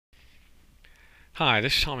Hi,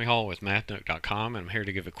 this is Tommy Hall with MathNook.com, and I'm here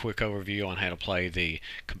to give a quick overview on how to play the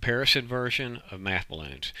comparison version of Math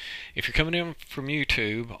Balloons. If you're coming in from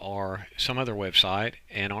YouTube or some other website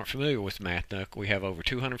and aren't familiar with MathNook, we have over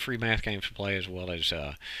 200 free math games to play as well as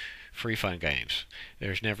free fun games.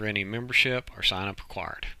 There's never any membership or sign up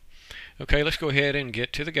required. Okay, let's go ahead and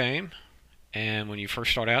get to the game. And when you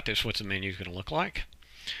first start out, this is what the menu is going to look like.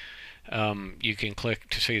 You can click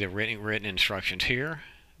to see the written instructions here.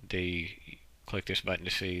 Click this button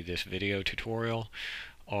to see this video tutorial,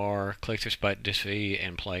 or click this button to see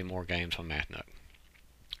and play more games on MathNook.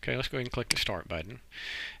 Okay, let's go ahead and click the start button.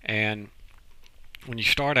 And when you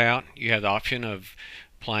start out, you have the option of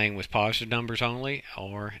playing with positive numbers only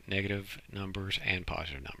or negative numbers and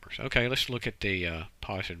positive numbers. Okay, let's look at the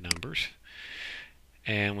positive numbers.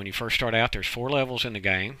 And when you first start out, there's 4 levels in the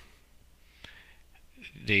game.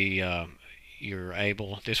 You're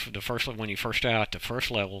able, the first when you first start out, the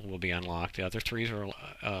first level will be unlocked. The other 3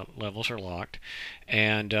 levels are locked,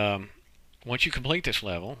 and once you complete this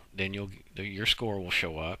level, then your score will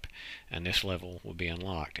show up, and this level will be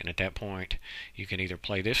unlocked. And at that point, you can either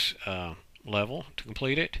play this level to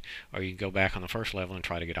complete it, or you can go back on the first level and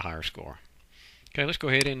try to get a higher score. Okay, let's go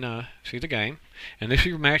ahead and see the game. And this is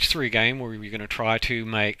your match 3 game, where you're going to try to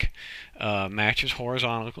make matches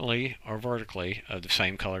horizontally or vertically of the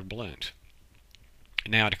same colored balloons.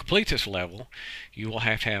 Now, to complete this level, you will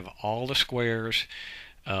have to have all the squares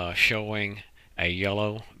showing a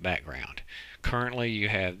yellow background. Currently, you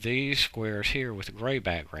have these squares here with a gray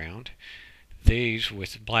background, these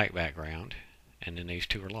with black background, and then these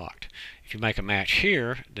 2 are locked. If you make a match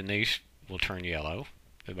here, then these will turn yellow.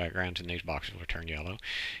 The backgrounds in these boxes will turn yellow.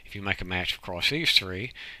 If you make a match across these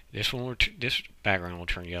 3, this background will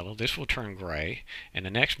turn yellow, this will turn gray, and the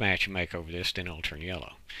next match you make over this, then it will turn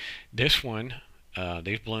yellow. This one,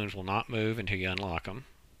 these balloons will not move until you unlock them,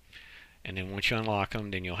 and then once you unlock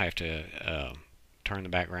them, then you'll have to turn the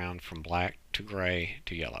background from black to gray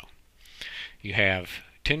to yellow. You have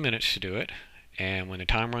 10 minutes to do it, and when the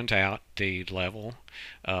time runs out, the level,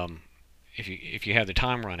 if you have the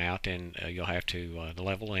time run out, then you'll have to the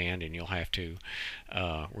level will end, and you'll have to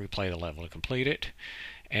replay the level to complete it.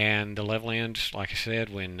 And the level ends, like I said,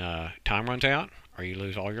 when time runs out, or you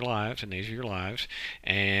lose all your lives, and these are your lives,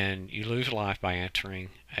 and you lose a life by answering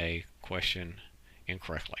a question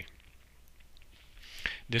incorrectly.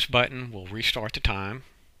 This button will restart the time.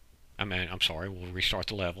 Will restart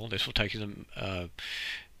the level. This will take you to the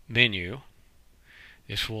menu.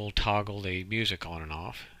 This will toggle the music on and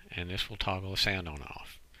off, and this will toggle the sound on and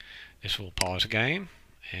off. This will pause the game,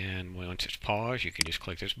 and once it's paused, you can just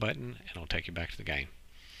click this button, and it'll take you back to the game.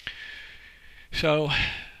 So,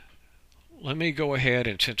 let me go ahead,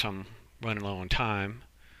 and since I'm running low on time,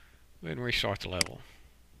 go ahead and restart the level.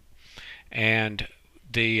 And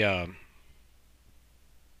if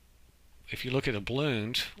you look at the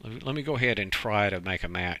balloons, let me go ahead and try to make a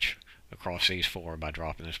match across these 4 by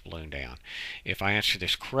dropping this balloon down. If I answer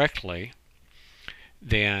this correctly,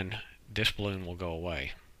 then this balloon will go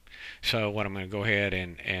away. So what I'm going to go ahead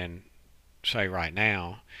and say right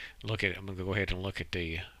now, I'm going to go ahead and look at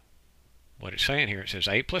what it's saying here. It says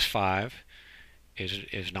 8 plus 5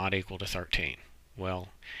 is not equal to 13. Well,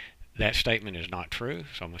 that statement is not true,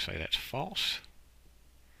 so I'm going to say that's false.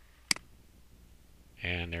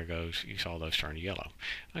 And there goes, you saw those turn yellow.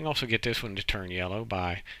 I can also get this one to turn yellow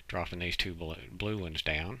by dropping these 2 blue ones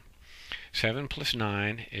down. 7 plus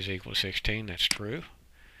 9 is equal to 16. That's true.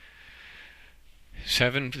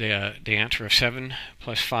 The answer of 7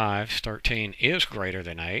 plus 5 is 13 is greater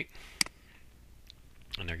than 8.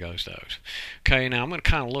 And there goes those. Okay, now I'm going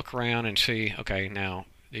to kind of look around and see, okay, now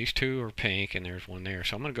these 2 are pink and there's one there.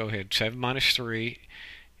 So I'm going to go ahead, 7 minus 3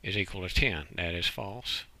 is equal to 10. That is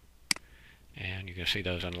false. And you can see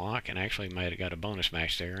those unlock, and actually got a bonus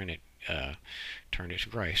match there, and it turned it to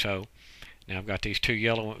gray. So now I've got these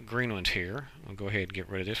 2 green ones here. I'll go ahead and get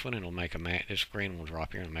rid of this one, and it'll make a match. This green one will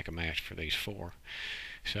drop here and make a match for these 4.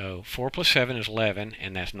 So 4 plus 7 is 11,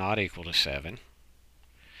 and that's not equal to 7.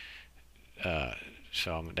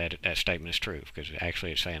 So that statement is true, because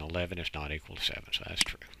actually it's saying 11 is not equal to 7, so that's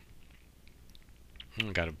true.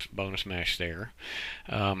 I've got a bonus match there.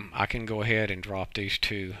 I can go ahead and drop these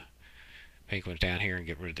 2 pink ones down here and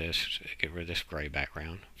get rid of this gray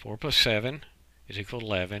background. 4 plus 7 is equal to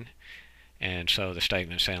 11, and so the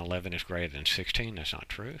statement is saying 11 is greater than 16. That's not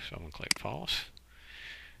true, so I'm going to click false.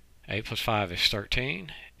 8 plus 5 is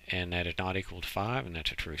 13, and that is not equal to 5, and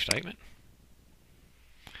that's a true statement.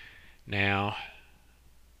 Now,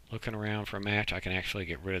 looking around for a match, I can actually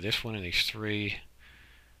get rid of this one, and these 3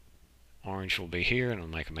 orange will be here, and I'll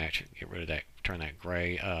make a match, get rid of that turn that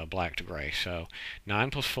gray, black to gray. So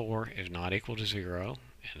 9 plus 4 is not equal to 0,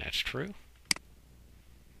 and that's true.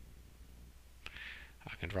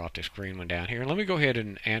 I can drop this green one down here. Let me go ahead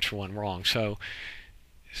and answer one wrong. So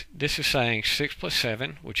this is saying 6 plus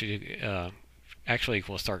 7, which is actually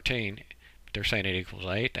equals 13. But they're saying it equals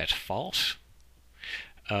 8. That's false.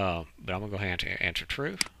 But I'm going to go ahead and answer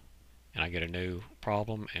true. And I get a new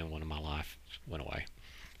problem, and one of my life went away.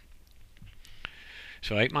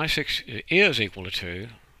 So 8 minus 6 is equal to 2.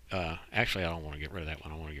 Actually, I don't want to get rid of that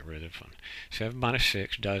one. I want to get rid of this one. 7 minus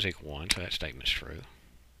 6 does equal 1, so that statement is true.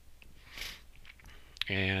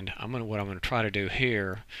 And what I'm going to try to do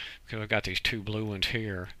here, because I've got these two blue ones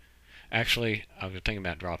here. Actually, I was thinking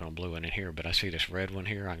about dropping a blue one in here, but I see this red one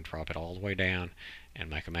here. I can drop it all the way down and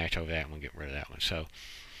make a match over that one and get rid of that one. So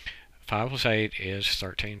 5 plus 8 is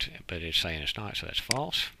 13, but it's saying it's not, so that's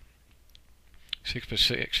false. 6 plus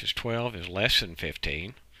 6 is 12, is less than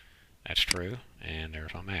 15. That's true, and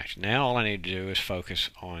there's my match. Now all I need to do is focus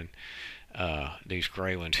on these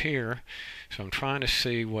gray ones here. So I'm trying to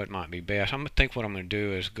see what might be best. I'm going to think what I'm going to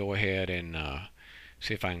do is go ahead and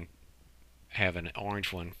see if I can have an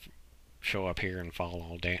orange one show up here and fall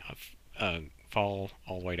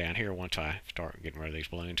all the way down here once I start getting rid of these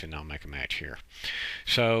balloons, and I'll make a match here.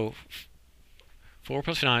 So 4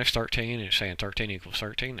 plus 9 is 13, and it's saying 13 equals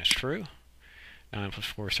 13. That's true. 9 plus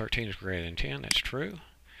 4 is 13 is greater than 10. That's true.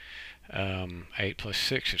 8 plus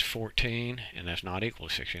 6 is 14, and that's not equal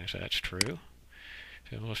to 16, so that's true.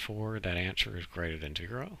 7 plus 4, that answer is greater than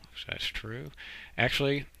 0, so that's true.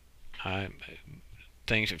 Actually,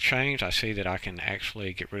 things have changed. I see that I can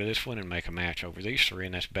actually get rid of this one and make a match over these three,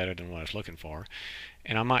 and that's better than what I was looking for.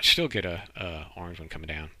 And I might still get a orange one coming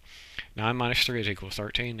down. 9 minus 3 is equal to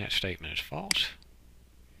 13. That statement is false.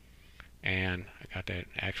 And I got that,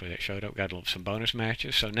 actually that showed up, got some bonus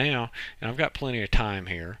matches. So now, and I've got plenty of time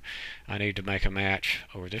here, I need to make a match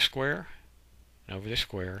over this square, and over this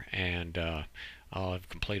square, and I'll have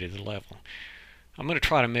completed the level. I'm going to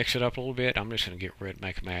try to mix it up a little bit. I'm just going to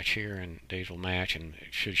make a match here, and these will match, and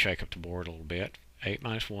it should shake up the board a little bit. 8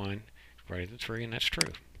 minus 1 is greater than 3, and that's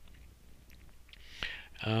true.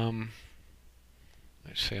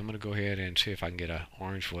 Let's see, I'm going to go ahead and see if I can get an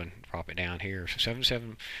orange one, drop it down here. So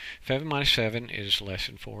 7 minus 7 is less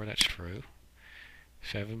than 4, that's true.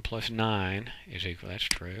 7 plus 9 is equal, that's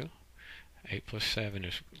true. 8 plus 7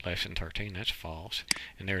 is less than 13, that's false.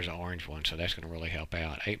 And there's an orange one, so that's going to really help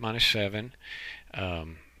out. 8 minus 7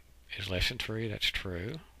 is less than 3, that's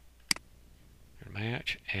true.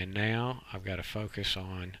 Match. And now I've got to focus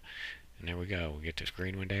on, and there we go, we get this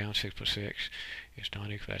green one down. 6 plus 6 is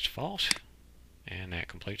not equal, that's false. And that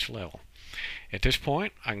completes the level. At this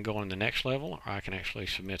point, I can go on to the next level, or I can actually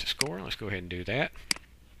submit the score. Let's go ahead and do that.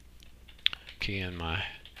 Key in my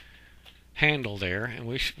handle there, and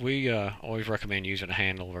we always recommend using a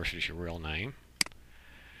handle versus your real name.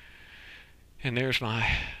 And there's my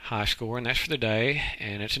high score, and that's for the day.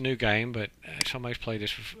 And it's a new game, but somebody's played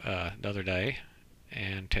this the other day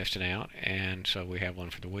and tested out, and so we have one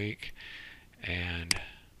for the week and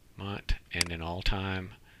month, and then all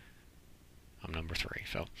time. I'm number 3.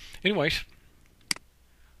 So anyways,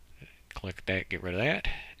 click that, get rid of that,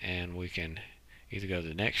 and we can either go to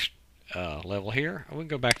the next level here, or we can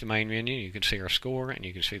go back to the main menu. You can see our score, and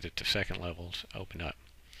you can see that the second level's opened up.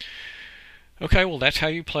 Okay, well, that's how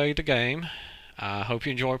you play the game. I hope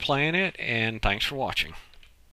you enjoy playing it, and thanks for watching.